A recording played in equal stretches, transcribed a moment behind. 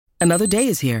Another day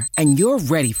is here, and you're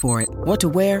ready for it. What to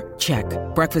wear? Check.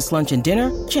 Breakfast, lunch, and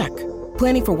dinner? Check.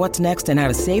 Planning for what's next and how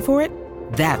to save for it?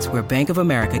 That's where Bank of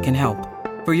America can help.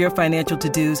 For your financial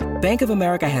to-dos, Bank of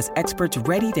America has experts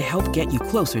ready to help get you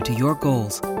closer to your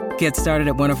goals. Get started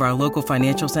at one of our local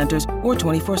financial centers or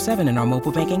 24/7 in our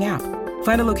mobile banking app.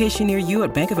 Find a location near you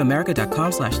at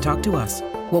bankofamerica.com/talktous.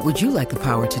 What would you like the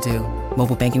power to do?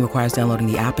 Mobile banking requires downloading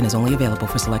the app and is only available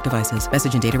for select devices.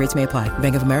 Message and data rates may apply.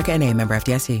 Bank of America N.A., member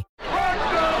FDIC.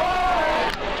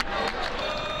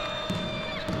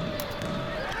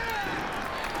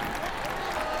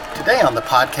 Today on the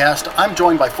podcast, I'm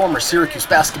joined by former Syracuse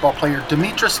basketball player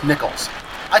Demetris Nichols.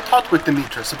 I talked with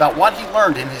Demetris about what he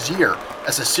learned in his year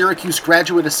as a Syracuse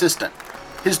graduate assistant,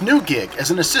 his new gig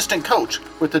as an assistant coach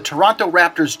with the Toronto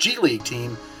Raptors G League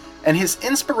team, and his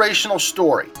inspirational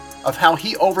story of how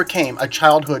he overcame a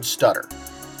childhood stutter.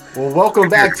 Well, welcome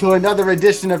back to another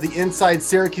edition of the Inside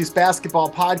Syracuse Basketball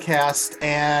podcast,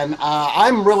 and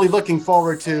I'm really looking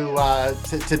forward to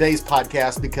today's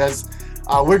podcast because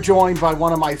we're joined by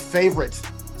one of my favorite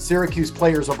Syracuse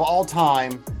players of all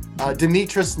time,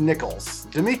 Demetris Nichols.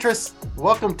 Demetris,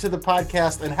 welcome to the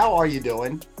podcast, and how are you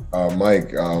doing?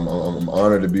 Mike, I'm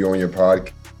honored to be on your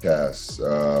podcast.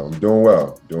 I'm doing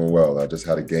well. I just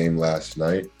had a game last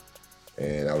night,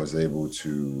 and I was able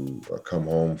to come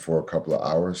home for a couple of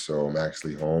hours, so I'm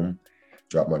actually home,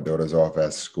 drop my daughters off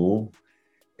at school,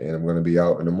 and I'm going to be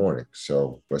out in the morning.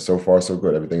 But so far, so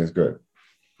good. Everything is good.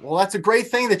 Well, that's a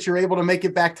great thing that you're able to make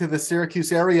it back to the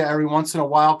Syracuse area every once in a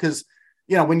while because,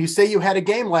 you know, when you say you had a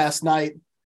game last night,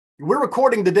 we're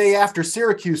recording the day after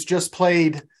Syracuse just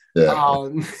played. Yeah.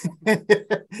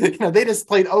 They just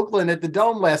played Oakland at the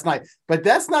Dome last night, but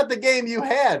that's not the game you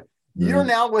had. Mm-hmm. You're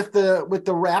now with the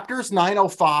Raptors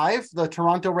 905, the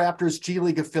Toronto Raptors G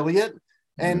League affiliate,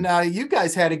 and you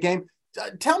guys had a game.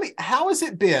 Tell me, how has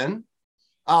it been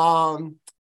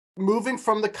moving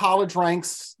from the college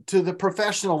ranks to the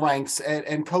professional ranks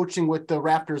and coaching with the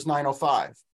Raptors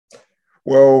 905?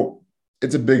 Well,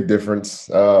 it's a big difference.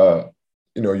 You're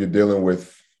dealing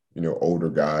with, older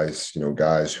guys,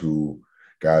 guys who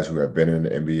have been in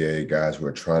the NBA, guys who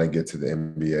are trying to get to the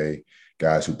NBA,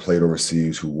 guys who played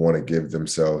overseas, who want to give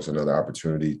themselves another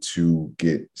opportunity to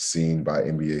get seen by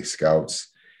NBA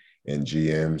scouts and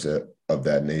GMs of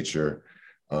that nature.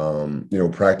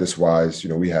 Practice-wise,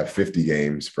 we have 50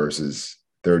 games versus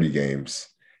 30 games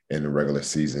in the regular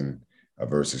season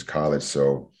versus college.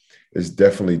 So it's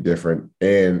definitely different.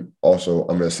 And also,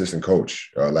 I'm an assistant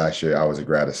coach. Last year, I was a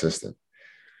grad assistant.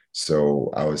 So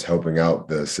I was helping out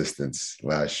the assistants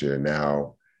last year.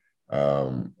 Now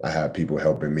I have people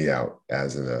helping me out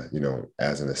as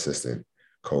an assistant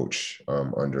coach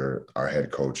under our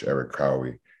head coach, Eric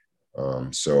Cowie.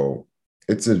 So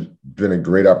it's been a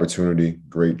great opportunity,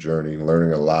 great journey,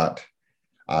 learning a lot.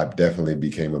 I definitely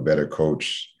became a better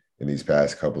coach in these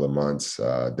past couple of months,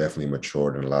 definitely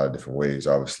matured in a lot of different ways.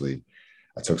 Obviously,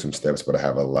 I took some steps, but I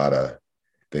have a lot of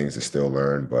things to still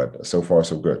learn, but so far,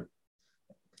 so good.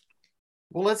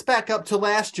 Well, let's back up to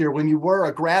last year when you were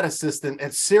a grad assistant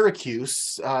at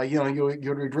Syracuse. You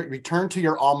returned to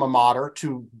your alma mater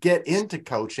to get into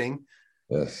coaching.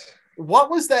 Yes. What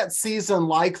was that season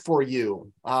like for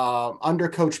you under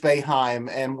Coach Boeheim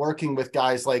and working with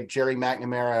guys like Jerry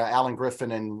McNamara, Alan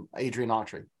Griffin, and Adrian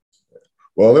Autry?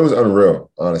 Well, it was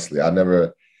unreal, honestly. I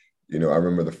remember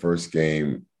the first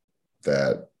game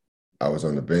that I was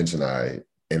on the bench and I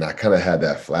kind of had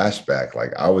that flashback.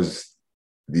 Like I was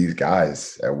these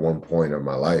guys at one point of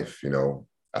my life,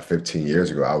 15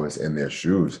 years ago, I was in their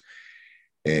shoes.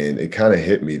 And it kind of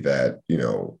hit me that,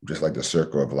 just like the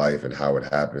circle of life and how it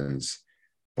happens.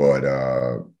 But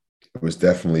it was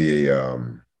definitely a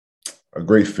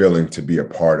great feeling to be a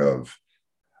part of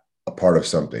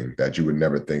something that you would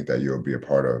never think that you'll be a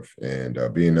part of. And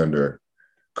being under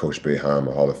Coach Boeheim,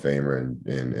 a Hall of Famer,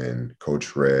 and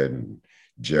Coach Red and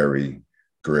Jerry,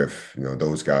 Griff,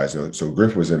 those guys. So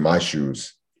Griff was in my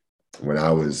shoes when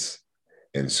I was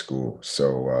in school.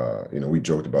 So, we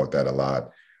joked about that a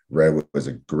lot. Red was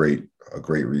a great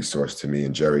resource to me.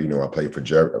 And Jerry, I played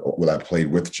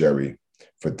with Jerry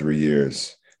for 3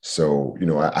 years. So,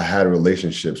 I had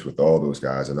relationships with all those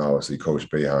guys, and obviously Coach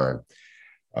Boeheim.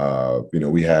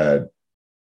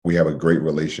 We have a great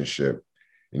relationship,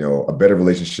 a better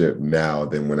relationship now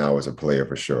than when I was a player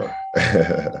for sure.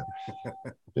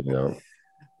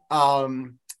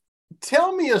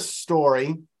 Tell me a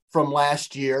story from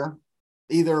last year,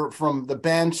 either from the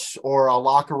bench or a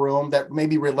locker room that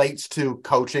maybe relates to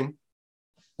coaching.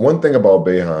 One thing about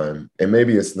Boeheim, and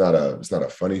maybe it's not a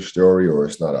funny story or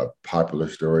it's not a popular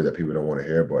story that people don't want to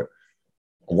hear, but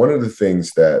one of the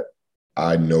things that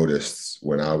I noticed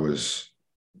when I was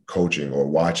coaching or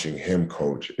watching him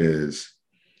coach is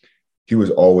he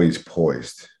was always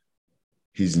poised.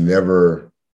 He's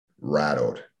never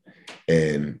rattled.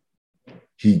 And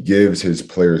he gives his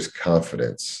players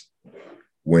confidence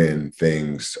when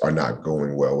things are not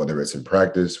going well, whether it's in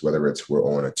practice, whether it's we're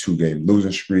on a 2-game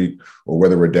losing streak, or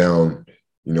whether we're down,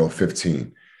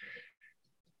 15.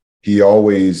 He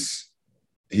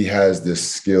has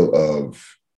this skill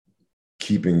of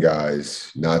keeping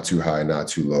guys not too high, not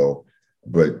too low,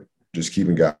 but just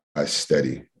keeping guys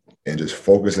steady and just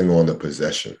focusing on the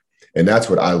possession. And that's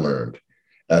what I learned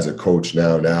as a coach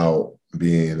now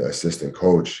being an assistant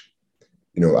coach.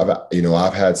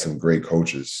 I've had some great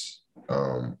coaches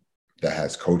that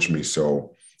has coached me.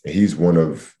 So he's one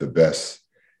of the best.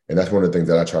 And that's one of the things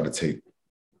that I try to take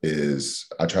is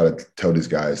I try to tell these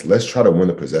guys, let's try to win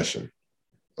the possession.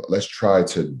 Let's try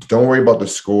to, don't worry about the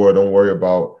score. Don't worry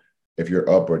about if you're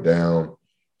up or down.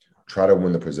 Try to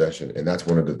win the possession. And that's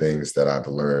one of the things that I've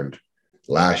learned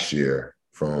last year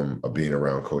from being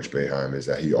around Coach Boeheim is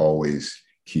that he always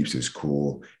keeps his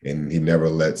cool and he never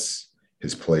lets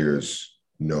his players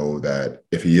know that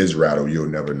if he is rattled, you'll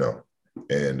never know.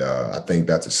 And I think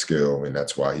that's a skill, and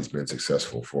that's why he's been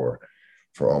successful for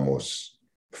almost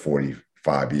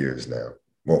 45 years now.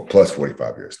 Well, plus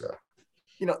 45 years now.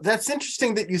 That's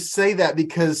interesting that you say that,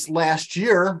 because last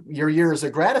year, your year as a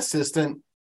grad assistant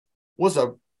was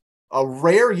a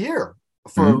rare year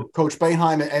for Coach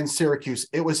Boeheim and Syracuse.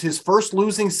 It was his first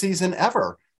losing season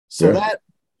ever. So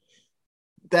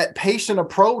that patient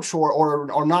approach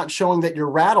or not showing that you're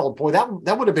rattled, boy,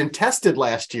 that would have been tested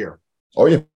last year. Oh,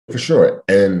 yeah, for sure.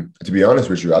 And to be honest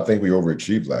with you, I think we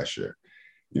overachieved last year.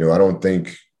 I don't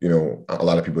think, a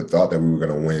lot of people thought that we were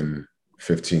going to win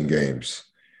 15 games.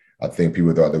 I think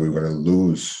people thought that we were going to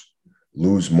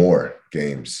lose more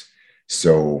games.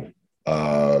 So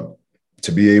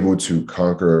to be able to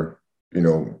conquer,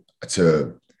 to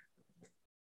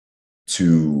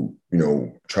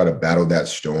try to battle that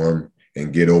storm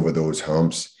and get over those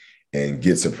humps and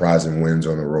get surprising wins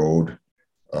on the road,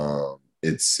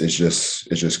 it's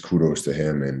just kudos to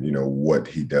him and what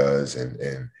he does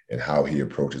and how he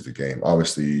approaches the game.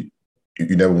 Obviously,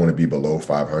 you never want to be below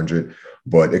 500,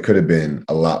 but it could have been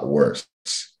a lot worse.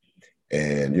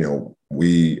 And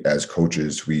we as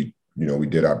coaches, we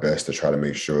did our best to try to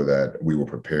make sure that we were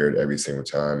prepared every single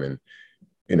time. And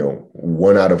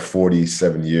 1 out of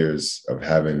 47 years of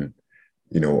having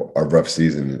a rough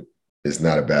season is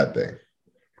not a bad thing.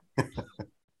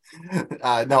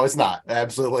 No, it's not.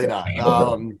 Absolutely not.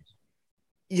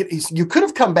 You could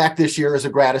have come back this year as a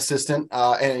grad assistant,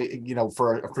 and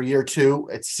for year 2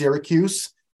 at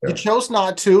Syracuse. Yeah. You chose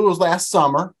not to. It was last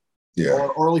summer,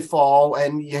 or early fall,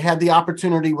 and you had the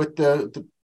opportunity with the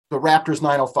Raptors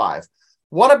 905.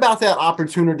 What about that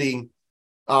opportunity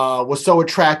was so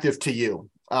attractive to you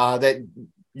that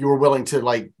you were willing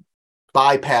to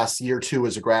bypass year 2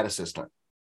 as a grad assistant?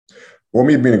 Well,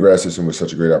 me being a grad assistant was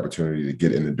such a great opportunity to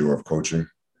get in the door of coaching.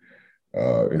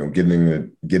 Getting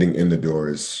in the door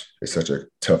is such a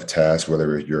tough task,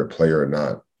 whether you're a player or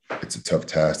not. It's a tough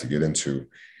task to get into.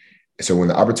 So when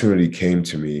the opportunity came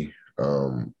to me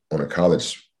on a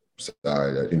college side,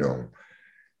 I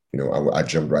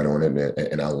jumped right on it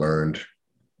and I learned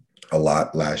a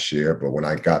lot last year. But when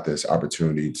I got this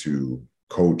opportunity to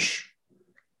coach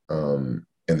in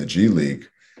the G League,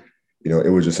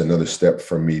 it was just another step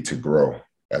for me to grow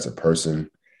as a person,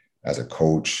 as a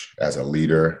coach, as a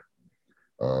leader,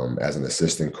 as an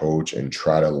assistant coach, and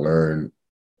try to learn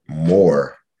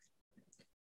more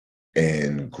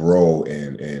and grow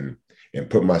and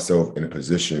put myself in a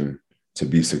position to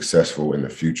be successful in the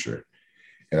future.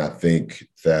 And I think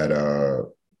that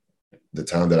the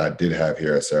time that I did have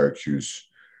here at Syracuse,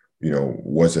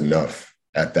 was enough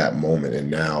at that moment.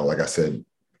 And now, like I said,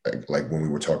 like when we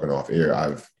were talking off air,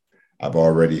 I've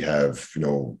already have,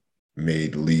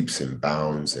 made leaps and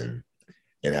bounds and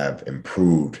have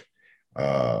improved,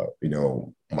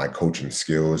 my coaching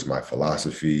skills, my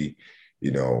philosophy,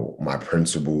 my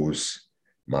principles,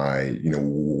 my,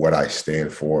 what I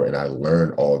stand for. And I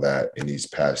learned all that in these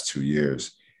past 2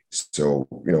 years. So,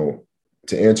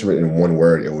 to answer it in one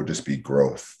word, it will just be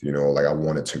growth. I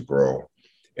wanted to grow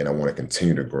and I want to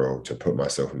continue to grow to put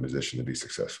myself in a position to be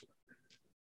successful.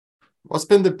 What's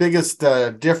been the biggest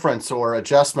difference or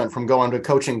adjustment from going to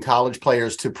coaching college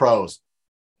players to pros?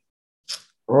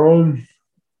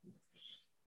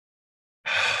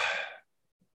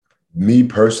 Me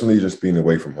personally, just being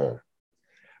away from home.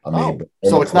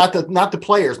 So it's not the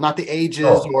players, not the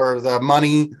ages or the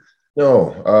money.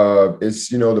 No, it's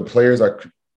the players are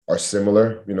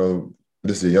similar.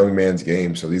 This is a young man's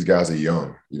game, so these guys are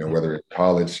young. Whether it's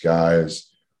college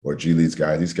guys or G League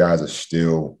guys, these guys are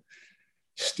still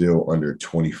still under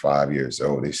 25 years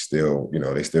old. They still,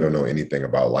 they still don't know anything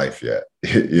about life yet,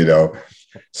 you know?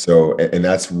 So, and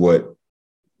that's what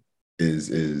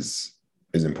is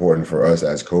important for us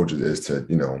as coaches is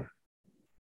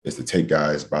to take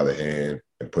guys by the hand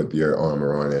and put your arm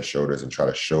around their shoulders and try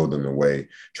to show them the way,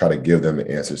 try to give them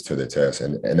the answers to the test.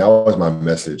 And that was my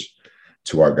message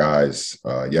to our guys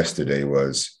yesterday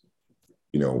was,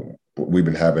 we've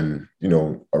been having,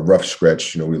 a rough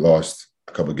stretch. We lost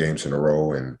a couple of games in a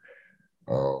row, and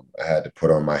I had to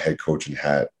put on my head coaching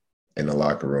hat in the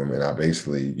locker room. And I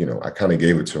basically, I kind of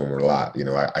gave it to him a lot.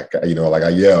 I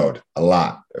yelled a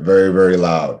lot, very, very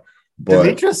loud. But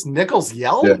Demetris Nichols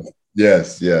yelled?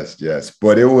 Yes.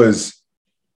 But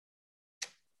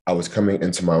I was coming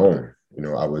into my own.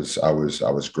 I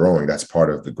was growing. That's part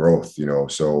of the growth.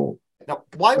 So. Now,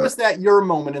 why was that your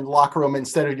moment in the locker room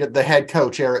instead of the head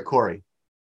coach, Eric Corey?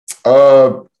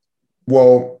 Well,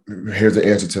 here's the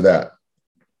answer to that.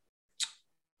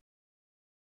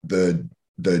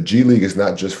 The G League is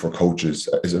not just for coaches.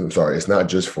 It's not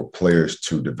just for players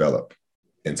to develop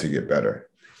and to get better.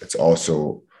 It's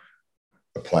also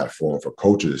a platform for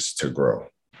coaches to grow.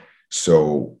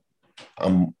 So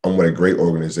I'm with a great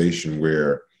organization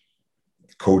where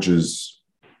coaches,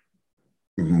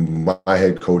 my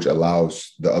head coach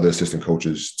allows the other assistant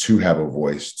coaches to have a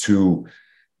voice, to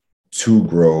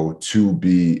grow, to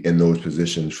be in those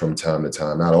positions from time to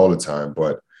time, not all the time,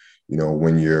 but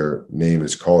when your name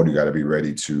is called, you got to be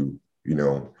ready to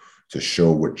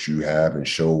show what you have and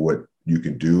show what you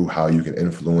can do, how you can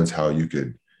influence, how you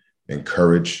could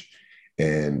encourage.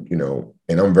 And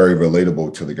I'm very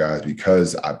relatable to the guys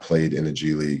because I played in the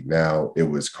G League. Now it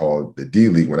was called the D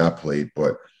League when I played,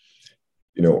 but,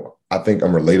 I think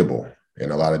I'm relatable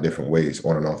in a lot of different ways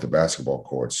on and off the basketball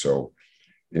court. So,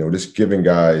 just giving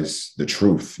guys the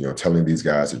truth, telling these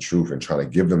guys the truth and trying to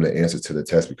give them the answer to the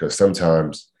test, because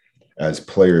sometimes as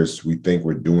players, we think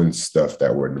we're doing stuff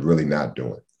that we're really not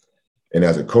doing. And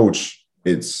as a coach,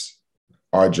 it's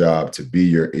our job to be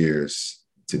your ears,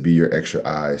 to be your extra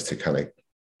eyes, to kind of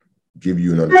give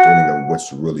you an understanding of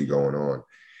what's really going on.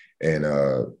 And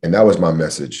that was my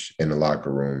message in the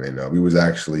locker room. And we was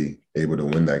actually able to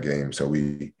win that game. So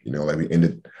we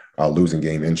ended our losing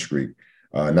game in streak.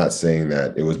 Not saying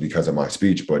that it was because of my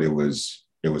speech, but it was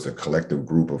a collective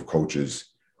group of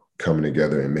coaches coming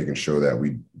together and making sure that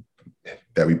we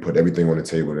put everything on the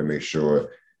table to make sure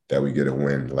that we get a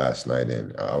win last night.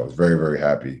 And I was very, very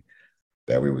happy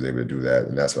that we was able to do that.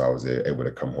 And that's why I was able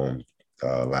to come home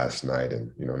last night.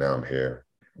 And, now I'm here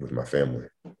with my family.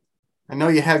 I know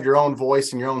you have your own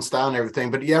voice and your own style and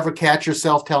everything, but do you ever catch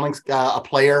yourself telling a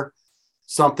player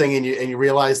something and you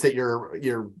realize that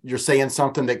you're saying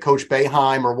something that Coach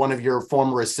Boeheim or one of your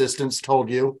former assistants told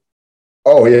you?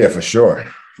 Oh yeah, for sure.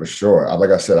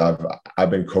 Like I said, I've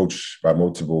been coached by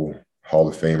multiple Hall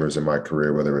of Famers in my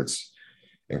career, whether it's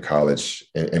in college,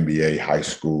 in NBA, high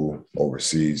school,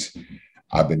 overseas.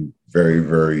 I've been very,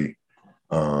 very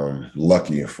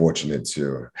lucky and fortunate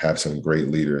to have some great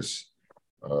leaders.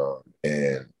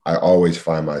 And I always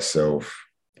find myself,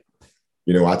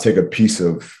 I take a piece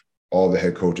of all the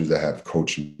head coaches that have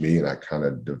coached me, and I kind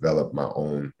of develop my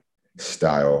own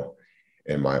style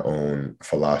and my own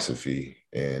philosophy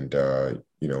and,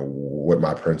 what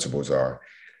my principles are.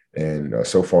 And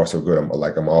so far, so good.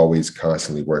 I'm always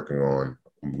constantly working on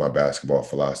my basketball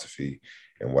philosophy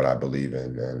and what I believe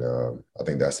in. And I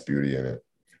think that's the beauty in it.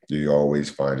 You're always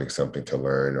finding something to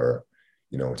learn or,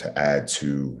 to add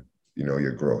to,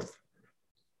 your growth.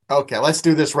 Okay, let's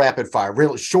do this rapid fire.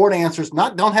 Real short answers.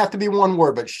 Don't have to be one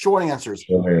word, but short answers.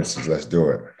 Short answers. Let's do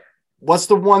it. What's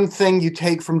the one thing you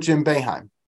take from Jim Boeheim?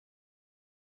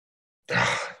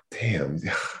 Damn.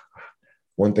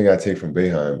 One thing I take from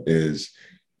Boeheim is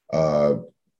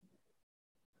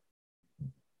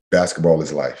basketball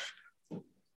is life.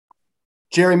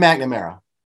 Jerry McNamara.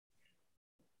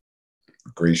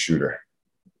 Great shooter.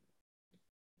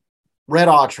 Red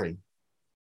Autry.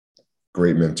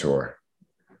 Great mentor.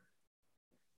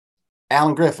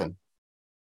 Alan Griffin.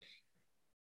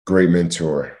 Great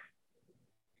mentor.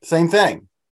 Same thing.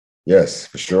 Yes,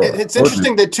 for sure. It's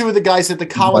interesting that two of the guys at the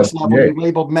college level you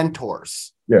labeled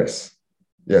mentors. Yes.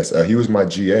 He was my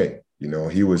GA.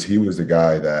 He was the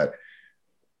guy that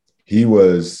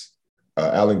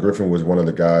Alan Griffin was one of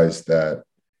the guys that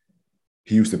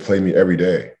he used to play me every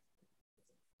day.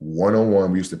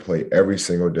 One-on-one, we used to play every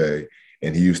single day,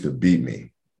 and he used to beat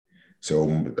me. So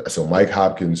Mike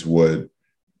Hopkins would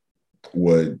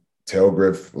tell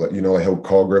Griff, he'll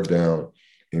call Griff down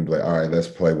and be like, all right, let's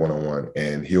play one-on-one.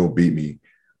 And he'll beat me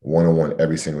one-on-one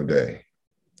every single day.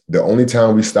 The only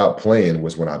time we stopped playing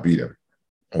was when I beat him.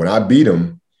 When I beat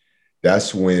him,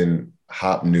 that's when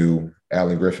Hop knew,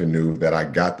 Alan Griffin knew that I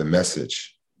got the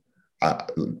message.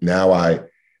 Now I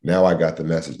got the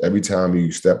message. Every time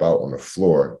you step out on the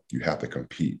floor, you have to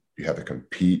compete. You have to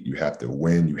compete. You have to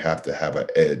win. You have to have an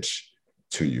edge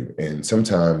to you. And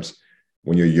sometimes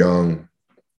when you're young,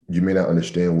 you may not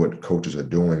understand what coaches are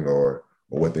doing or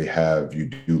what they have you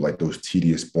do, like those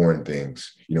tedious, boring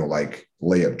things, like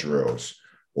layup drills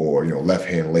or, left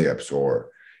hand layups or,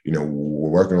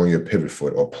 working on your pivot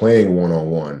foot or playing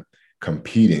one-on-one,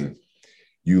 competing.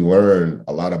 You learn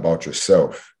a lot about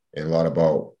yourself and a lot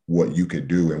about what you could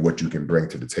do and what you can bring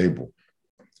to the table.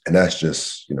 And that's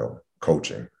just,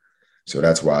 coaching. So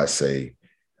that's why I say,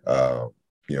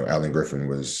 Alan Griffin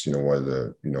was, one of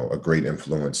the, a great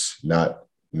influence, not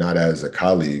as a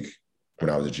colleague when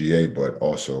I was a GA, but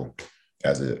also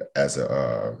as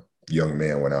a young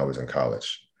man when I was in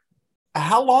college.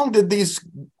 How long did these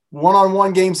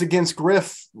one-on-one games against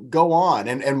Griff go on?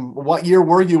 And what year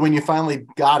were you when you finally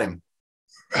got him?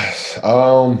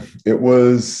 It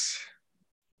was,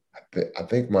 I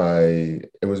think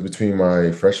it was between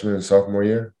my freshman and sophomore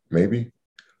year, maybe.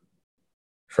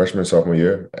 Freshman and sophomore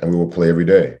year, and we would play every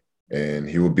day, and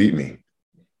he would beat me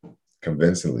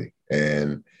convincingly.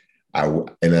 And I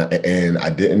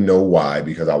didn't know why,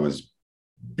 because I was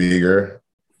bigger.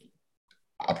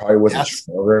 I probably wasn't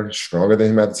stronger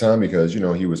than him at the time because,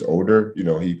 he was older,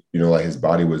 he, like his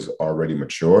body was already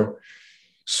mature.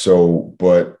 So,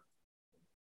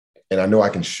 and I know I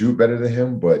can shoot better than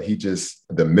him, but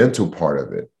the mental part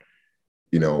of it,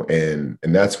 and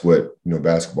that's what,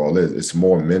 basketball is. It's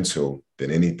more mental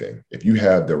than anything. If you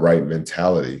have the right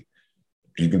mentality,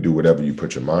 you can do whatever you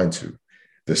put your mind to.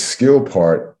 The skill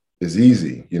part is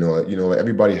easy.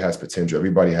 Everybody has potential.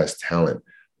 Everybody has talent.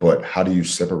 But how do you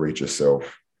separate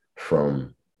yourself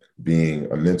from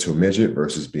being a mental midget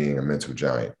versus being a mental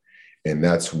giant? And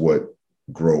that's what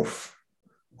growth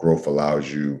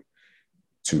allows you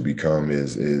to become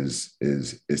is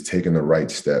taking the right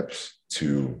steps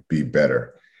to be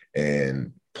better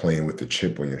and playing with the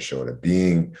chip on your shoulder.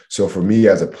 So for me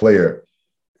as a player,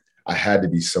 I had to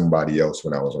be somebody else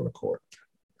when I was on the court.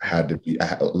 I had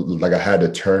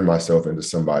to turn myself into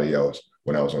somebody else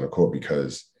when I was on the court,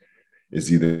 because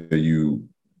it's either you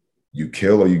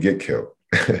kill or you get killed.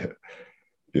 And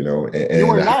you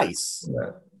were nice.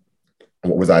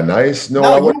 Was I nice?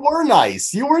 No, you were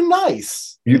nice. You were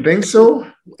nice. You think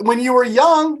so? When you were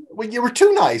young, you were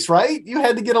too nice, right? You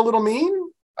had to get a little mean.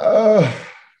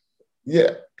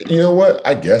 Yeah. You know what?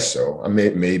 I guess so. I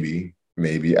mean, maybe.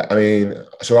 I mean,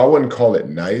 so I wouldn't call it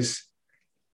nice.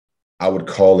 I would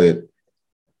call it,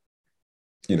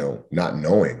 not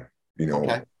knowing.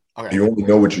 Okay. You only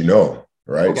know what you know,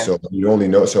 right? Okay. So you only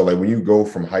know. So like when you go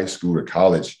from high school to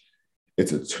college,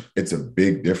 it's a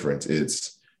big difference.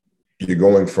 You're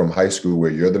going from high school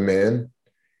where you're the man,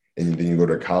 and then you go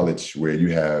to college where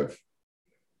you have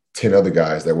 10 other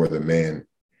guys that were the man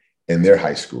in their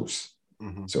high schools.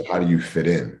 Mm-hmm. So how do you fit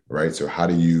in, right? So how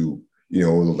do you,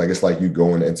 it's like you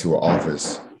going into an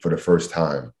office for the first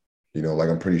time. Like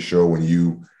I'm pretty sure when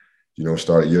you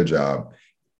started your job,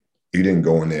 you didn't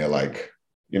go in there like,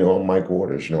 I'm Mike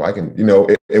Waters, I can,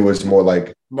 it was more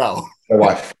like, no, how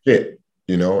I fit,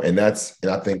 and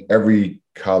I think every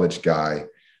college guy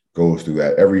goes through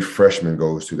that. Every freshman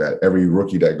goes through that. Every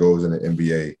rookie that goes in the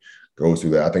NBA goes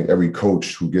through that. I think every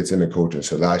coach who gets into coaching.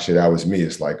 So last year, that was me.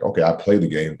 It's like, okay, I play the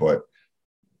game, but,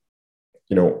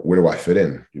 where do I fit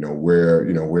in? Where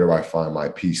do I find my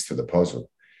piece to the puzzle?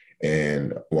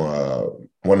 And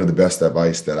one of the best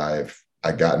advice that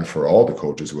I gotten for all the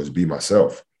coaches was be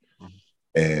myself.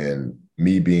 And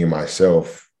me being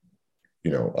myself,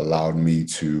 allowed me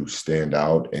to stand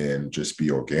out and just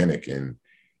be organic and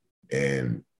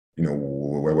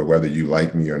whether you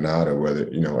like me or not, or whether,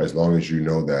 as long as you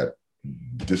know that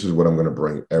this is what I'm going to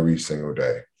bring every single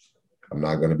day. I'm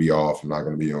not going to be off. I'm not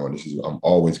going to be on. I'm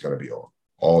always going to be on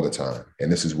all the time.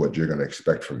 And this is what you're going to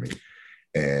expect from me.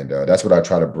 And that's what I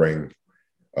try to bring,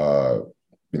 to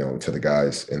the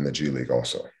guys in the G League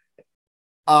also.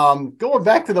 Going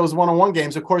back to those one-on-one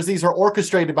games, of course, these are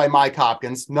orchestrated by Mike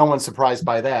Hopkins. No one's surprised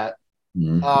by that.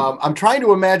 Mm-hmm. I'm trying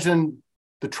to imagine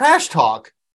the trash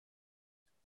talk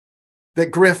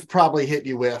that Griff probably hit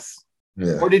you with.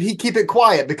 Yeah. Or did he keep it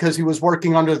quiet because he was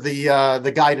working under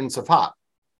the guidance of Hop?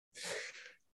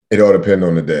 It all depends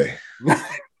on the day.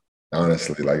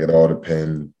 Honestly, like it all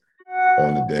depends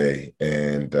on the day.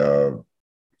 And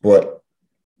but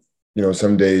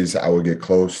some days I would get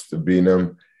close to beating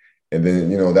him. And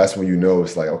then, that's when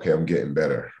it's like, okay, I'm getting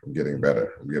better. I'm getting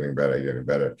better.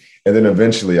 And then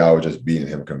eventually I was just beating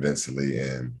him convincingly.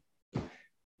 And,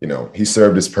 he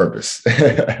served his purpose.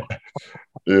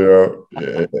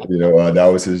 That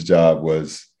was his job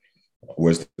was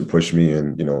to push me,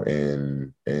 and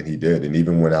and he did. And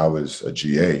even when I was a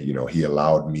GA, he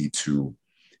allowed me to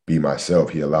be myself.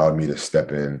 He allowed me to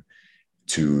step in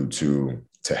to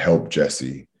help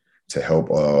Jesse, to help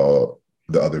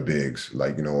the other bigs,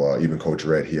 like even Coach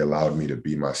Red. He allowed me to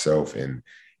be myself and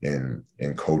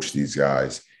coach these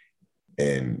guys,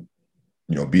 and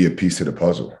be a piece of the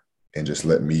puzzle, and just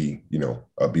let me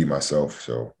be myself.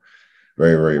 So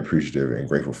very, very appreciative and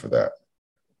grateful for that.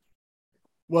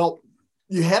 Well,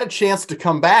 you had a chance to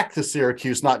come back to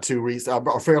Syracuse not too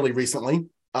or fairly recently.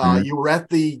 You were at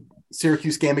the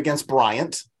Syracuse game against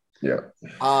Bryant. Yeah.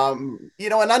 And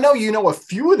I know a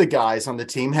few of the guys on the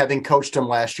team, having coached them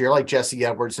last year, like Jesse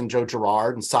Edwards and Joe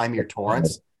Girard and Symir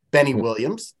Torrance, Benny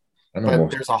Williams.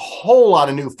 But there's a whole lot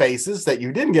of new faces that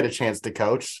you didn't get a chance to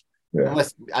coach,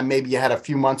 unless maybe you had a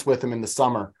few months with them in the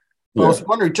summer. But I was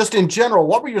wondering, just in general,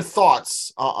 what were your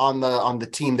thoughts on the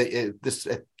team at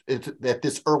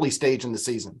this early stage in the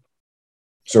season?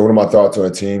 So what are my thoughts on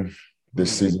the team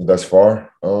this season thus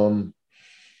far?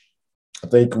 I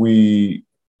think we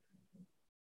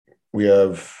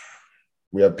have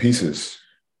pieces.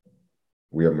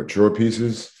 We have mature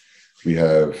pieces. We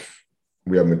have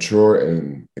mature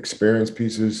and experienced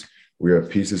pieces. We have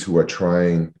pieces who are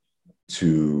trying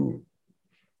to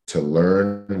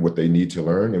learn what they need to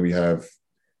learn, and we have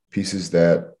pieces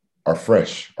that are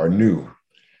fresh, are new,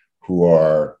 who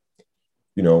are,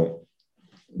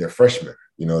 they're freshmen.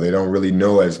 They don't really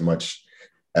know as much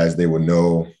as they will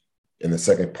know in the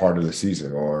second part of the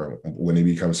season or when they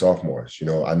become sophomores.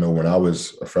 I know when I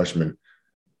was a freshman,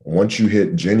 once you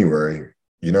hit January,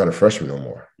 you're not a freshman no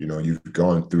more. You've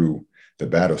gone through the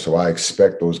battle. So I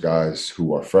expect those guys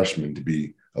who are freshmen to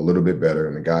be a little bit better,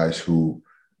 and the guys who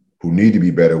need to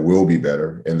be better will be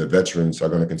better, and the veterans are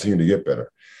going to continue to get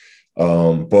better.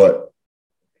 But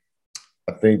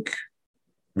I think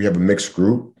we have a mixed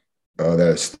group that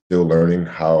is still learning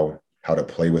how to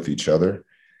play with each other.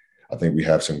 I think we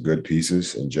have some good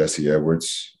pieces in Jesse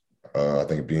Edwards. I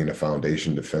think being a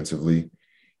foundation defensively,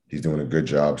 he's doing a good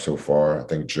job so far. I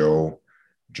think Joe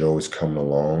is coming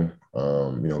along,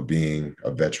 being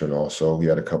a veteran also. He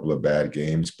had a couple of bad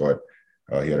games, but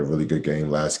he had a really good game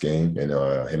last game, and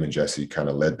him and Jesse kind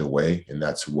of led the way, and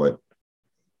that's what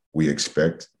we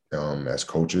expect as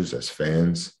coaches, as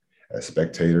fans, as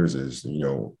spectators. Is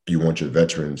you want your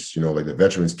veterans, like the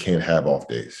veterans can't have off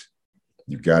days.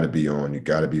 You've got to be on. You've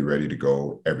got to be ready to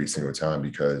go every single time,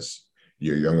 because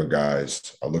your younger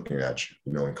guys are looking at you,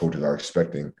 and coaches are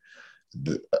expecting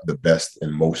the best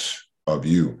and most of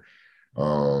you.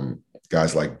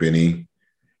 Guys like Benny,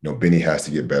 Benny has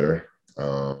to get better.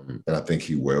 And I think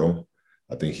he will.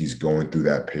 I think he's going through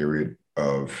that period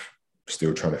of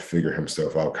still trying to figure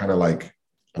himself out, kind of like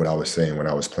what I was saying when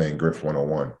I was playing Griff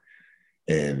 101,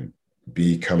 and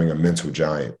becoming a mental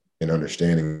giant and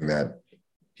understanding that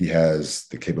he has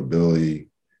the capability,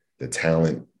 the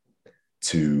talent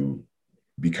to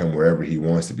become wherever he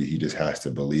wants to be. He just has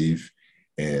to believe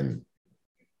and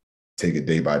take it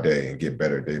day by day and get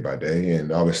better day by day.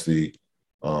 And obviously,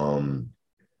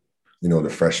 the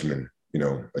freshman,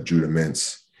 Judah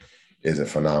Mintz is a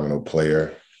phenomenal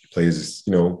player. He plays,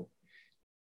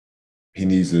 he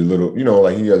needs a little,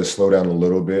 like he got to slow down a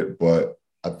little bit. But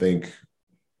I think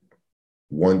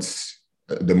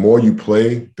the more you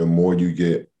play, the more you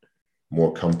get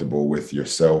more comfortable with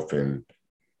yourself and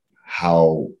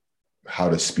how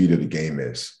the speed of the game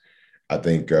is. I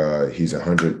think he's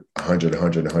 100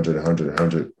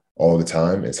 all the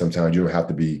time. And sometimes you don't have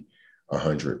to be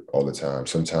 100 all the time.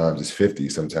 Sometimes it's 50,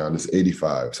 sometimes it's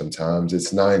 85, sometimes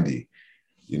it's 90,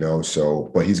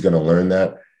 but he's going to learn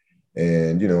that.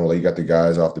 And, like you got the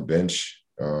guys off the bench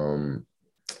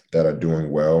that are doing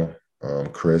well.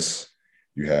 Chris,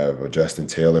 you have Justin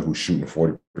Taylor, who's shooting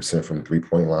 40% from the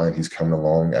 3-point line. He's coming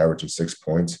along, averaging 6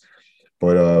 points.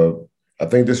 But I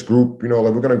think this group, we're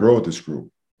going to grow with this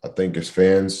group. I think as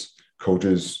fans,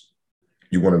 coaches,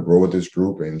 you want to grow with this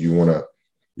group, and you want to,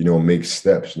 make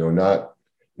steps, not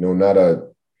a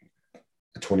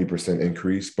 20%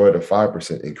 increase, but a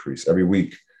 5% increase every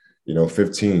week,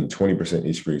 15, 20%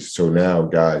 increase. So now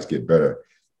guys get better.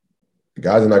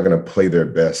 Guys are not going to play their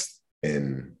best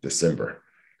in December,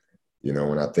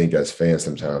 and I think as fans,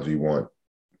 sometimes we want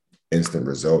instant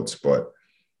results, but,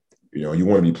 you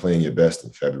want to be playing your best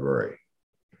in February,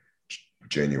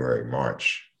 January,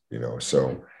 March,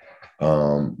 so,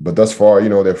 but thus far,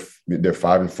 they're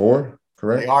 5-4,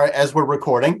 correct? They are, as we're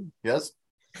recording. Yes.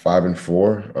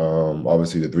 5-4.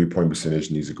 Obviously the 3-point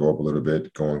percentage needs to go up a little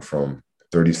bit, going from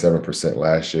 37%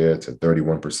 last year to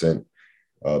 31%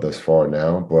 thus far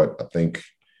now. But I think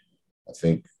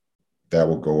that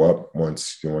will go up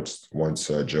once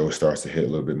Joe starts to hit a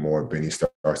little bit more, Benny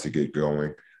starts to get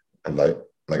going. And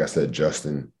like I said,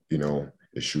 Justin,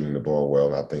 is shooting the ball well.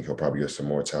 And I think he'll probably get some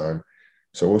more time.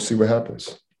 So we'll see what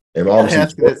happens. And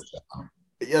obviously,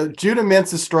 Judah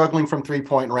Mintz is struggling from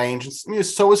 3-point range.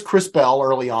 So is Chris Bell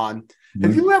early on. Mm-hmm.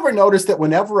 Have you ever noticed that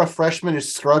whenever a freshman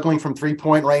is struggling from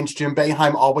 3-point range, Jim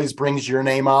Boeheim always brings your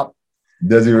name up?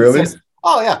 Does he really? Says,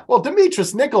 oh, yeah. Well,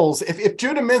 Demetris Nichols, if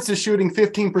Judah Mintz is shooting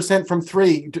 15% from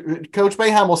three, Coach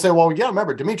Boeheim will say, well, yeah,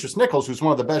 remember, Demetris Nichols, who's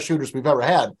one of the best shooters we've ever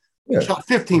had, shot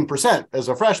 15% as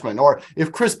a freshman. Or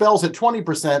if Chris Bell's at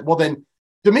 20%, well, then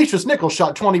Demetris Nichols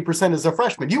shot 20% as a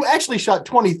freshman. You actually shot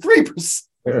 23%.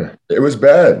 Yeah, it was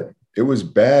bad. It was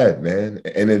bad, man.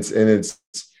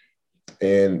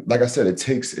 And like I said, it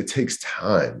takes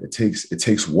time. It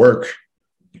takes work.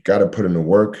 You got to put in the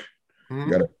work. Mm-hmm.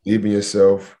 You got to believe in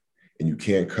yourself, and you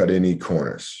can't cut any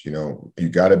corners. You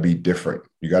got to be different.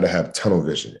 You got to have tunnel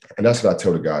vision. And that's what I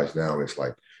tell the guys now. It's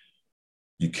like,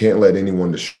 you can't let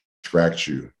anyone distract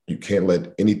you. You can't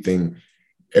let anything,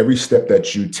 every step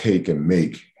that you take and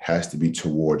make has to be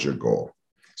towards your goal.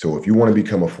 So if you want to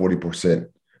become a 40%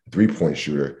 three-point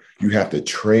shooter, you have to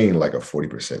train like a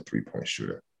 40% three-point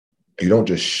shooter. You don't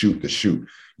just shoot the shoot.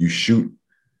 You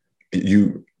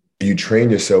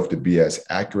train yourself to be as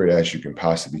accurate as you can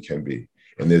possibly can be.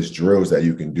 And there's drills that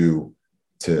you can do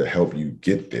to help you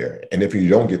get there. And if you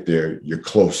don't get there, you're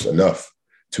close enough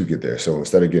to get there. So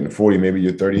instead of getting 40, maybe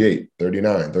you're 38,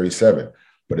 39, 37,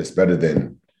 but it's better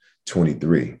than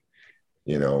 23.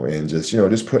 And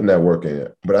just putting that work in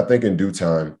it. But I think in due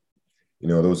time,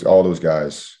 all those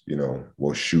guys,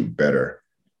 will shoot better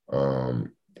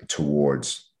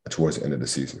towards the end of the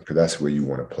season, because that's where you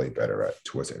want to play better at,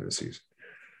 towards the end of the season.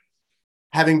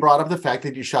 Having brought up the fact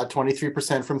that you shot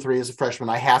 23% from three as a freshman,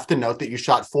 I have to note that you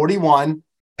shot 41%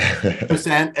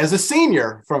 as a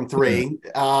senior from three.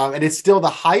 And it's still the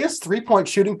highest 3-point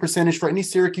shooting percentage for any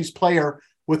Syracuse player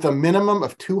with a minimum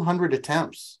of 200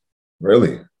 attempts.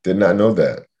 Really? Did not know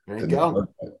that. There you go.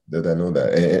 Did I know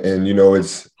that? And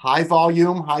it's high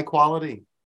volume, high quality.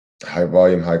 High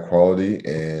volume, high quality,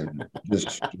 and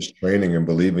just training and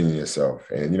believing in yourself.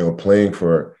 And, playing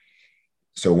for –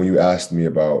 so when you asked me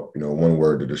about, one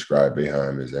word to describe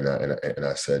Boeheim is, and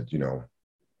I said, he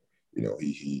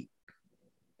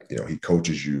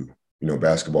coaches you,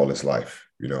 basketball is life,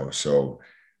 So,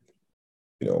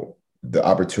 the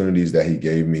opportunities that he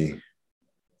gave me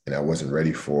and I wasn't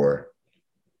ready for,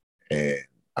 and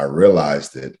I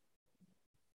realized it.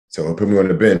 So he'll put me on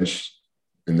the bench,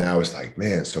 and now it's like,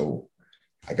 man, so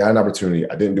I got an opportunity.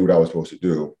 I didn't do what I was supposed to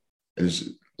do. It's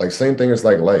like same thing as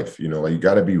like life, like you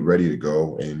got to be ready to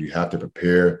go, and you have to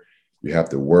prepare. You have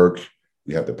to work.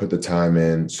 You have to put the time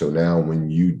in. So now when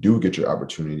you do get your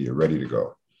opportunity, you're ready to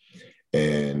go.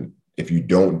 And if you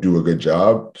don't do a good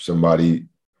job, somebody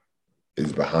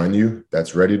is behind you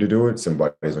that's ready to do it.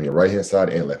 Somebody's on your right-hand side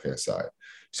and left-hand side.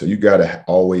 So you got to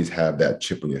always have that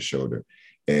chip on your shoulder.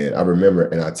 And I remember,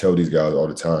 and I tell these guys all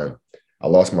the time, I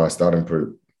lost my starting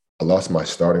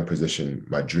position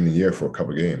my junior year for a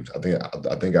couple of games. I think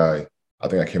I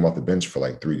came off the bench for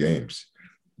like 3 games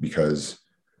because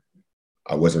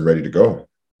I wasn't ready to go.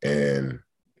 And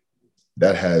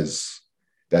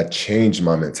that changed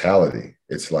my mentality.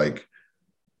 It's like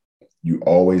you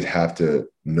always have to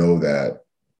know that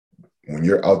when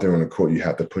you're out there on the court, you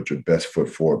have to put your best foot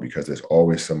forward, because there's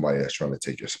always somebody that's trying to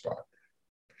take your spot.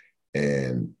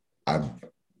 And I've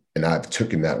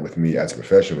taken that with me as a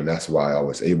professional, and that's why I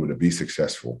was able to be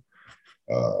successful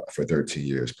for 13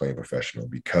 years playing professional,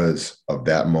 because of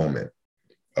that moment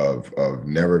of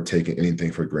never taking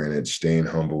anything for granted, staying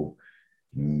humble,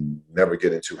 never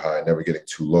getting too high, never getting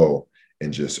too low,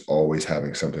 and just always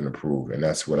having something to prove. And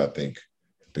that's what I think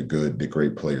the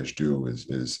great players do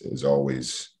is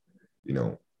always,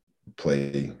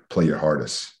 play your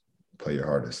hardest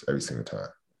every single time.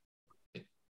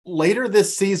 Later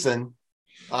this season,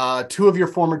 2 of your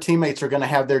former teammates are going to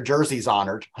have their jerseys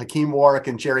honored, Hakeem Warwick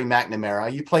and Jerry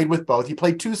McNamara. You played with both. You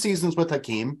played 2 seasons with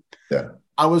Hakeem. Yeah.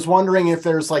 I was wondering if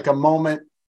there's like a moment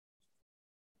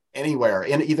anywhere,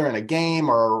 either in a game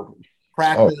or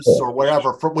practice or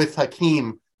whatever, with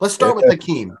Hakeem. Let's start with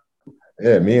Hakeem.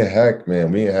 Yeah, me and Hack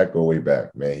go way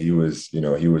back, man. He was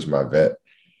my vet.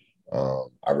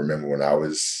 I remember when I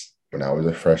was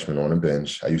a freshman on the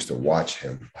bench, I used to watch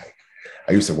him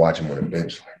on the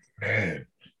bench like, man,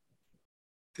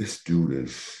 this dude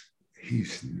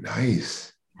he's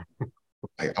nice.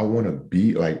 Like, I want to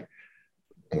be like,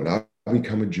 when I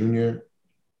become a junior,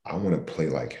 I want to play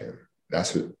like him.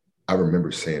 That's what I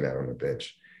remember saying that on the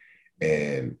bench.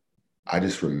 And I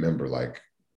just remember, like,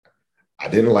 I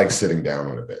didn't like sitting down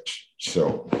on the bench.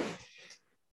 So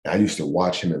I used to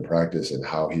watch him in practice and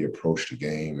how he approached the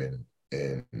game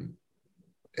and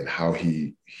how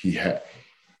he had.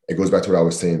 It goes back to what I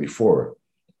was saying before.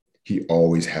 He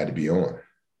always had to be on.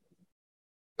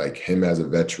 Like him as a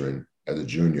veteran, as a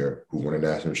junior who won a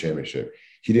national championship,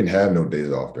 he didn't have no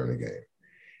days off during the game.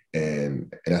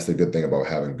 And that's the good thing about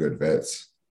having good vets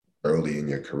early in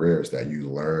your career is that you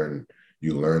learn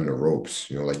the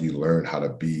ropes. Like you learn how to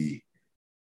be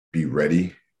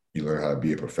ready, you learn how to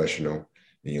be a professional,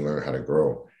 and you learn how to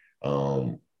grow.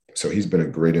 So he's been a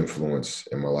great influence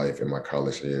in my life in my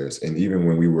college years. And even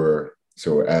when we were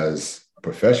as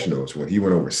professionals, when he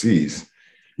went overseas,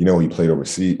 he played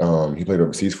overseas. He played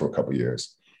overseas for a couple of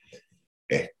years.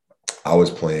 And I was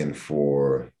playing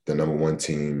for the number 1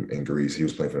 team in Greece. He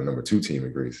was playing for the number 2 team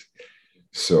in Greece.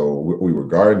 So we were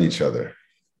guarding each other.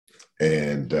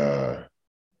 And,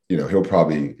 he'll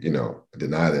probably,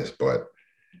 deny this, but,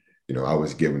 I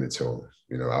was giving it to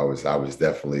him. I was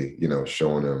definitely,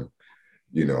 showing him,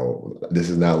 this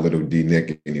is not little D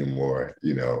Nick anymore.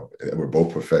 We're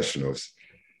both professionals.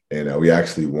 And we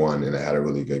actually won, and I had a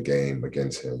really good game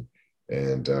against him.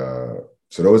 And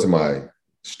so those are my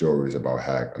stories about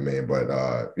Hack.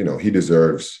 But, he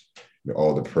deserves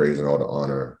all the praise and all the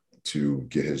honor to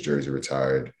get his jersey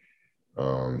retired.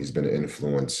 He's been an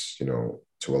influence,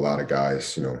 to a lot of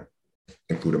guys,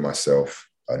 including myself,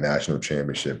 a national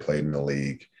championship, played in the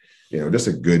league, just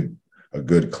a good,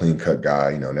 clean-cut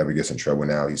guy, never gets in trouble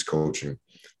now. He's coaching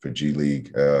for G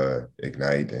League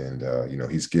Ignite,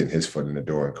 and he's getting his foot in the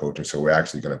door in coaching. So we're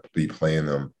actually going to be playing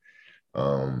them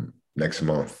next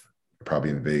month,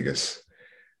 probably in Vegas.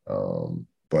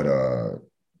 But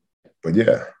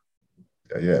yeah,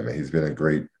 man, he's been a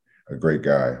great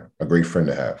guy, a great friend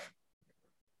to have.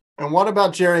 And what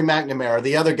about Jerry McNamara,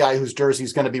 the other guy whose jersey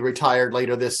is going to be retired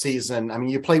later this season?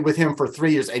 You played with him for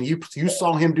 3 years, and you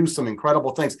saw him do some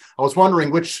incredible things. I was wondering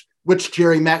which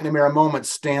Jerry McNamara moment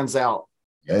stands out.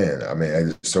 Man,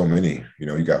 there's so many.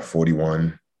 You got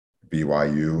 41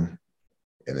 BYU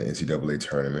in the NCAA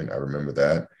tournament. I remember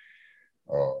that.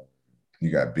 You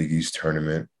got Big East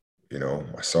tournament.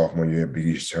 My sophomore year, Big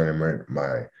East tournament.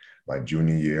 My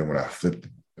junior year when I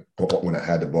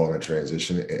had the ball in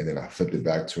transition and then I flipped it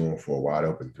back to him for a wide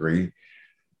open 3.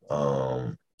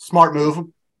 Smart move.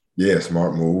 Yeah,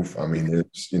 smart move.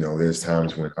 There's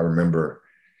times when I remember,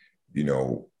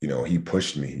 he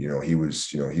pushed me. He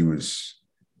was.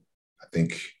 I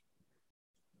think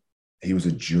he was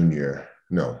a junior.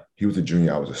 No, he was a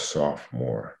junior. I was a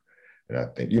sophomore. And I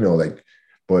think,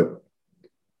 but,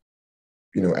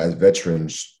 as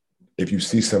veterans, if you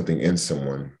see something in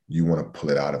someone, you want to pull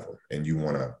it out of them and you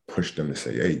want to push them to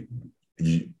say, hey,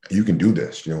 you can do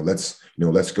this.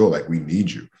 Let's go. Like, we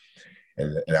need you.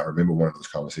 And I remember one of those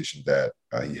conversations that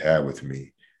he had with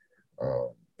me.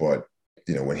 But,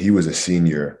 when he was a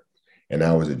senior, and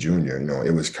I was a junior,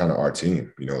 it was kind of our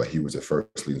team, like he was the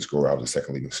first leading scorer. I was the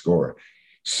second leading scorer.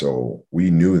 So we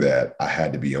knew that I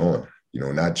had to be on,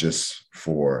 not just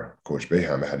for Coach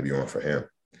Boeheim, I had to be on for him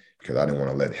because I didn't want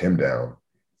to let him down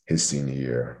his senior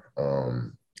year.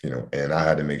 And I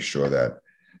had to make sure that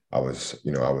I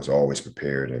was always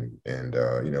prepared and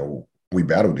we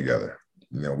battled together.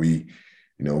 We've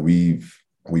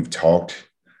talked,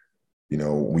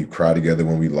 we've cried together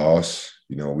when we lost,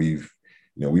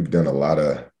 we've done a lot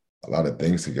of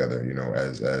things together,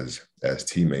 as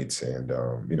teammates. And,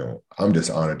 I'm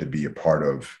just honored to be a part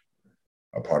of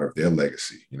their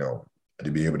legacy,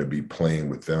 to be able to be playing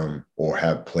with them or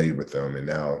have played with them. And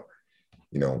now,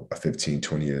 15,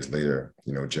 20 years later,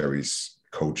 Jerry's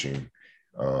coaching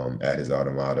at his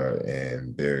alma mater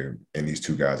and these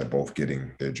 2 guys are both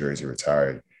getting their jersey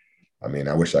retired.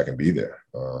 I wish I could be there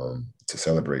to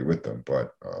celebrate with them,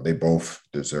 but they both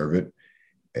deserve it.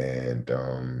 And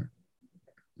I'm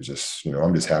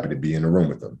just happy to be in the room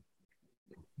with them.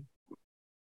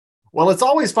 Well, it's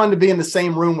always fun to be in the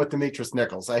same room with Demetris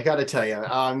Nichols. I got to tell you,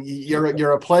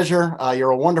 you're a pleasure.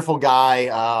 You're a wonderful guy.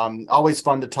 Always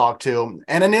fun to talk to,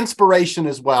 and an inspiration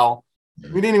as well.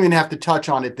 We didn't even have to touch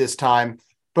on it this time,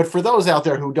 but for those out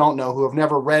there who don't know, who have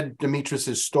never read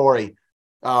Demetris's story,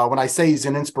 when I say he's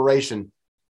an inspiration,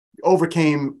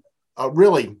 overcame a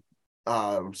really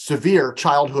severe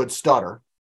childhood stutter.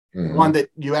 Mm-hmm. One that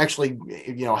you actually,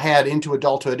 had into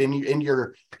adulthood in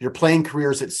your playing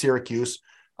careers at Syracuse.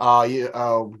 We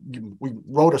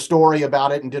wrote a story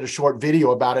about it and did a short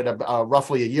video about it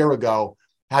roughly a year ago,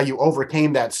 how you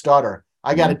overcame that stutter.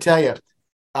 I got to tell you,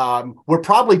 we're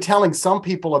probably telling some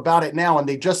people about it now, and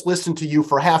they just listened to you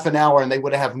for half an hour and they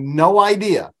would have no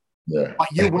idea what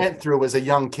you went through as a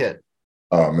young kid.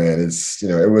 Oh man, it's,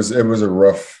 it was a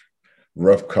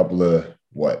rough couple of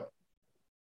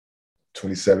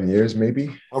 27 years,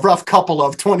 maybe. A rough couple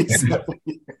of 27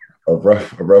 years. a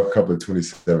rough couple of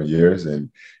 27 years.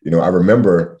 And, I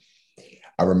remember,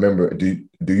 do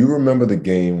you remember the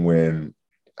game when,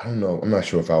 I don't know, I'm not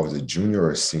sure if I was a junior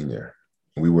or a senior.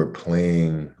 We were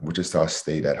playing Wichita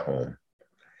State at home.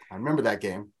 I remember that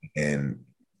game. And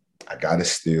I got a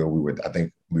steal. I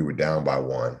think we were down by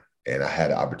 1, and I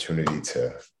had the opportunity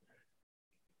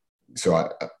so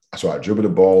I dribbled the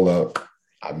ball up.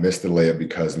 I missed the layup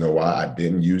because I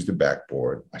didn't use the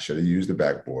backboard. I should have used the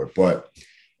backboard.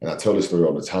 And I tell this story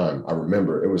all the time. I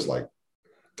remember it was like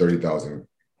 30,000,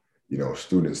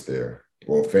 students there,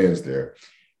 or fans there.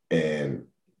 And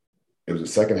it was the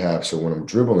second half. So when I'm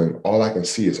dribbling, all I can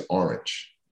see is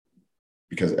orange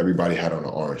because everybody had on an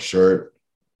orange shirt,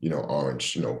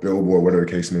 orange, billboard, whatever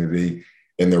the case may be.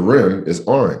 And the rim is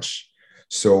orange.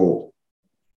 So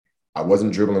I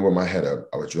wasn't dribbling with my head up.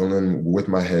 I was dribbling with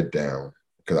my head down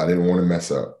because I didn't want to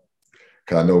mess up.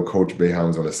 Because I know Coach Boeheim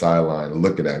was on the sideline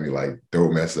looking at me like,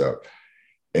 don't mess up.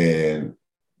 And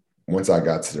once I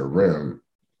got to the rim,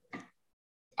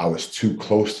 I was too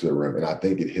close to the rim, and I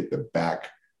think it hit the back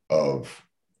of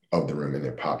the rim and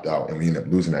it popped out, and we ended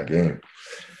up losing that game.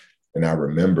 And I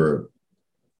remember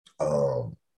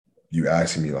you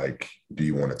asking me, like, do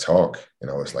you want to talk?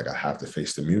 And I was like, I have to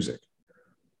face the music.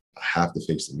 I have to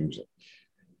face the music.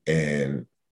 And,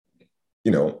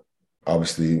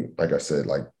 obviously, like I said,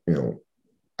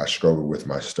 I struggled with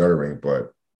my stuttering,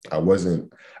 but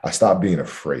I stopped being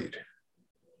afraid.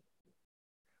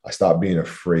 I stopped being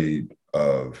afraid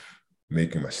of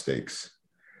making mistakes.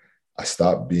 I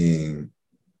stopped being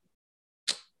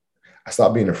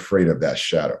afraid of that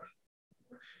shadow.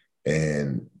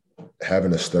 And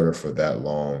having a stutter for that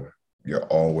long, you're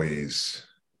always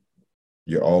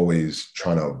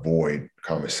trying to avoid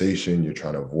conversation. You're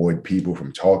trying to avoid people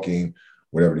from talking,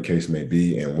 whatever the case may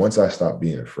be. And once I stopped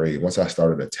being afraid, once I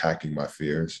started attacking my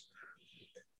fears,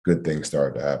 good things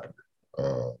started to happen.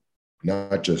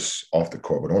 Not just off the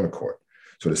court, but on the court.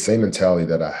 So the same mentality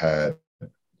that I had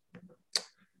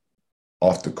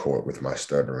off the court with my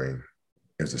stuttering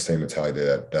is the same mentality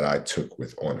that I took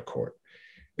with on the court.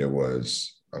 It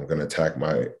was, I'm going to attack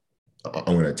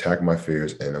my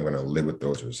fears, and I'm going to live with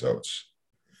those results.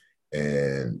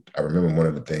 And I remember one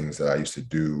of the things that I used to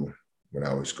do when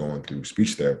I was going through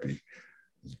speech therapy,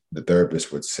 the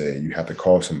therapist would say, you have to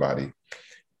call somebody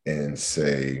and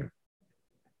say,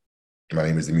 my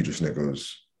name is Demetris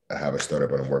Nichols. I have a stutter,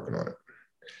 but I'm working on it.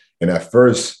 And at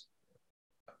first,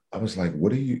 I was like,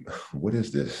 what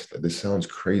is this? This sounds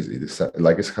crazy. It's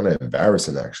kind of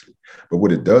embarrassing, actually. But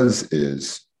what it does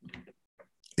is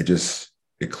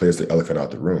it clears the elephant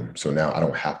out the room. So now I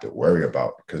don't have to worry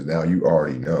about it, because now you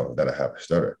already know that I have a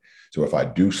stutter. So if I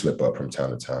do slip up from time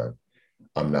to time,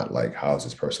 I'm not like, how's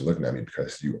this person looking at me?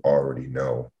 Because you already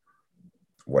know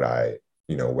what I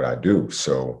do.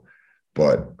 So,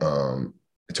 but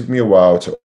it took me a while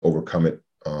to overcome it.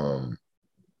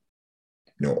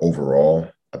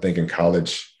 Overall, I think in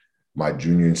college, my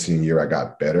junior and senior year, I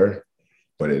got better,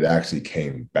 but it actually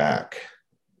came back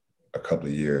a couple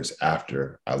of years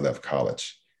after I left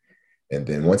college. And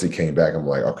then once it came back, I'm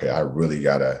like, okay, I really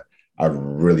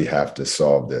have to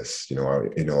solve this. I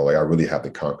really have to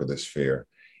conquer this fear,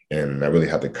 and I really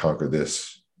have to conquer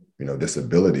this,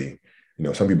 disability.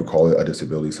 Some people call it a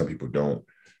disability, some people don't,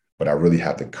 but I really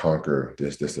have to conquer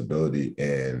this disability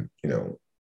and,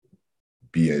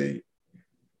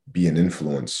 be an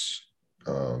influence,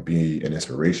 be an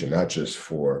inspiration, not just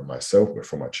for myself, but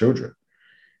for my children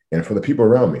and for the people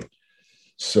around me.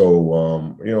 So,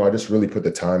 I just really put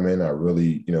the time in. I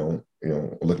really,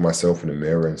 look myself in the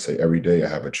mirror and say, every day I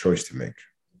have a choice to make.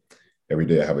 Every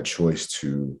day I have a choice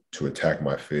to attack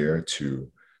my fear, to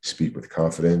speak with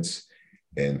confidence,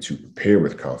 and to prepare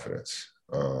with confidence.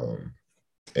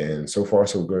 And so far,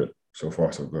 so good. So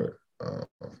far, so good.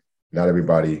 Not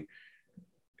everybody,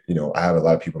 I have a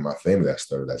lot of people in my family that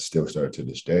still stutter to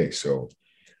this day. So,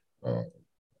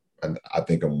 and I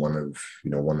think I'm one of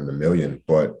the million,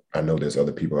 but I know there's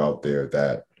other people out there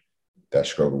that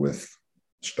struggle with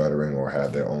stuttering or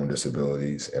have their own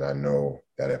disabilities. And I know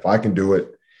that if I can do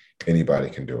it, anybody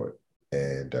can do it.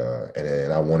 And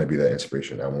I want to be that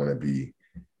inspiration. I want to be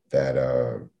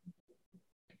that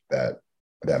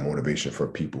motivation for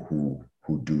people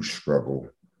who do struggle,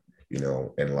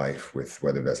 in life with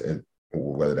whether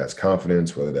that's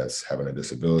confidence, whether that's having a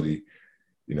disability.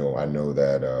 I know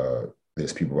that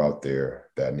there's people out there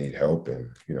that need help, and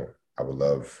I would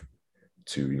love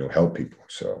to help people.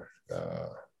 So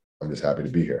I'm just happy to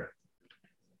be here.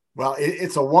 Well,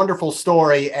 it's a wonderful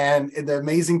story, and the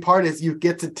amazing part is you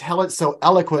get to tell it so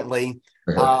eloquently.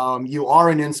 You are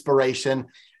an inspiration.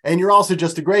 And you're also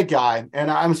just a great guy. And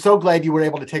I'm so glad you were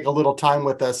able to take a little time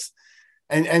with us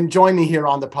and join me here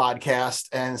on the podcast.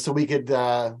 And so we could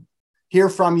hear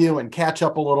from you and catch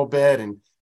up a little bit. And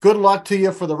good luck to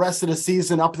you for the rest of the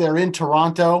season up there in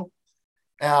Toronto.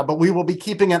 But we will be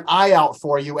keeping an eye out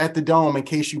for you at the Dome in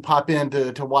case you pop in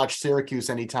to watch Syracuse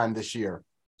anytime this year.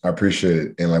 I appreciate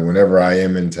it. And like whenever I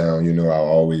am in town, I'll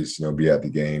always, be at the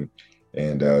game.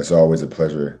 And it's always a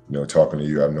pleasure, talking to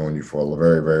you. I've known you for a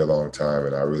very, very long time,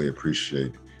 and I really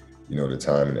appreciate, the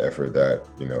time and effort that,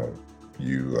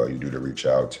 you do to reach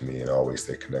out to me and always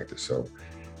stay connected. So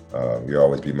you'll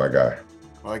always be my guy.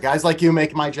 Well, guys like you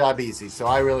make my job easy, so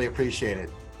I really appreciate it.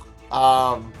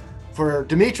 For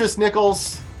Demetris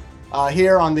Nichols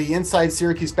here on the Inside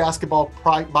Syracuse Basketball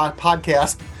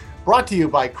podcast, brought to you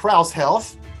by Krause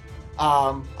Health,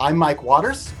 I'm Mike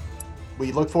Waters.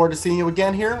 We look forward to seeing you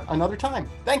again here another time.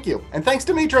 Thank you. And thanks,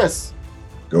 Demetris.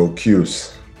 Go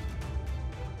Cuse.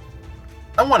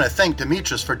 I want to thank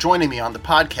Demetris for joining me on the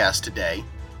podcast today.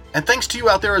 And thanks to you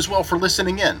out there as well for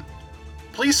listening in.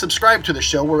 Please subscribe to the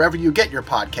show wherever you get your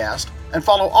podcast and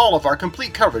follow all of our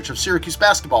complete coverage of Syracuse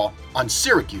basketball on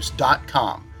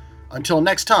Syracuse.com. Until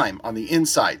next time on the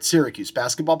Inside Syracuse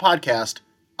Basketball podcast,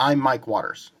 I'm Mike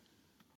Waters.